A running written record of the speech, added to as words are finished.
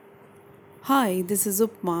Hi, this is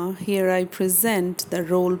Upma. Here I present the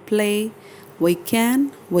role play We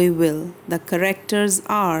Can, We Will. The characters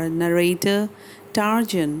are narrator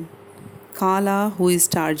Tarjan, Kala, who is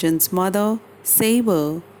Tarjan's mother,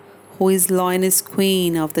 Saber, who is Lioness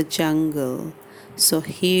Queen of the jungle. So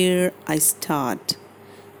here I start.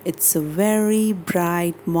 It's a very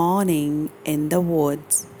bright morning in the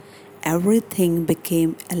woods. Everything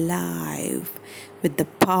became alive with the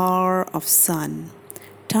power of sun.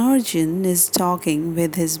 Tarjan is talking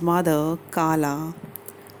with his mother Kala.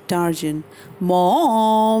 Tarjan,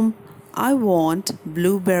 Mom, I want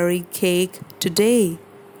blueberry cake today.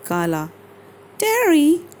 Kala,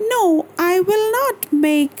 Terry, no, I will not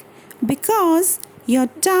make because your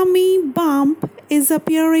tummy bump is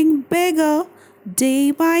appearing bigger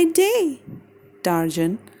day by day.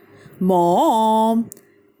 Tarjan, Mom,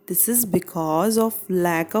 this is because of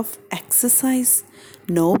lack of exercise.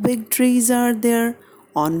 No big trees are there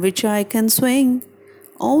on which I can swing.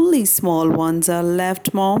 Only small ones are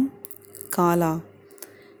left, Mom. Kala,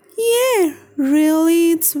 yeah,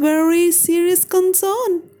 really, it's very serious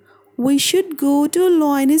concern. We should go to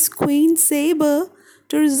Lioness Queen Saber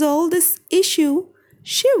to resolve this issue.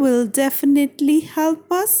 She will definitely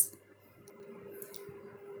help us.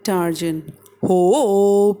 Tarjan,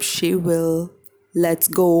 hope she will. Let's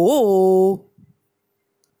go.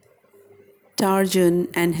 Tarjan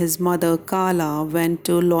and his mother Kala went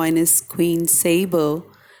to Lioness Queen Saber.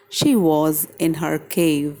 She was in her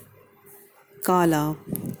cave. Kala,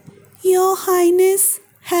 Your Highness,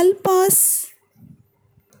 help us.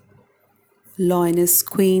 Lioness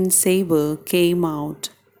Queen Saber came out.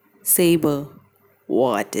 Saber,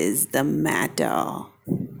 what is the matter?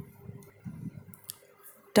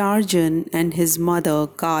 Tarjan and his mother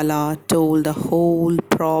Kala told the whole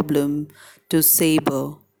problem to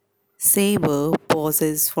Saber. Saber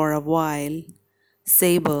pauses for a while.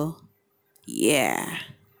 Saber, yeah,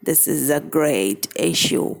 this is a great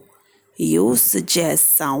issue. You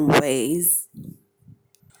suggest some ways.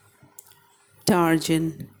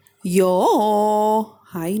 Tarjan, Your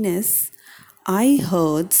Highness, I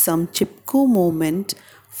heard some Chipko movement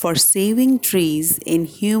for saving trees in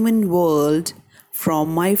human world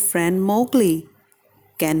from my friend Mowgli.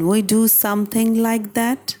 Can we do something like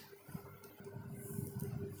that?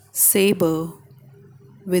 Saber,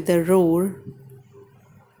 with a roar,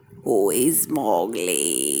 Who is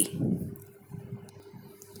Mowgli?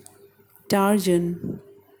 Tarjan,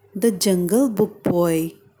 the Jungle Book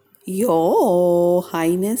boy. Your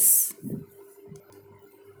Highness.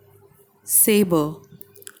 Saber,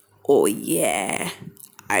 Oh, yeah,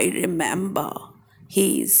 I remember.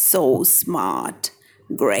 He is so smart.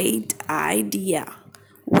 Great idea.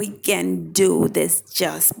 We can do this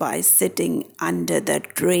just by sitting under the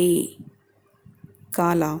tree.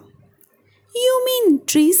 Kala, You mean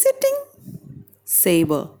tree sitting?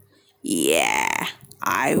 Saber, Yeah,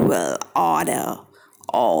 I will order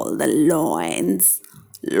all the lions,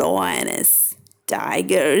 lioness,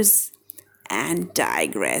 tigers, and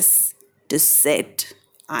tigress to sit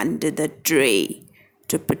under the tree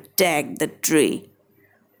to protect the tree.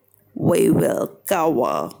 We will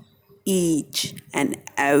cover each and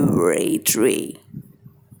every tree.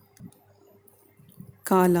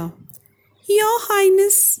 Kala, Your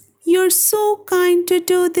Highness, you're so kind to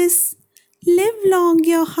do this. Live long,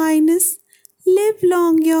 Your Highness. Live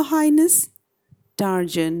long, Your Highness.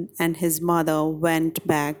 Tarjan and his mother went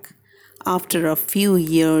back. After a few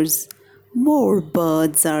years, more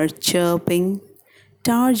birds are chirping.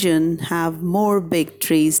 Tarjan have more big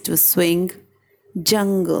trees to swing.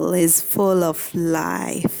 Jungle is full of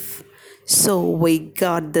life. So we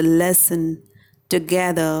got the lesson.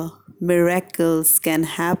 Together, miracles can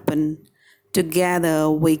happen. Together,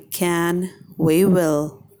 we can, we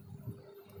will.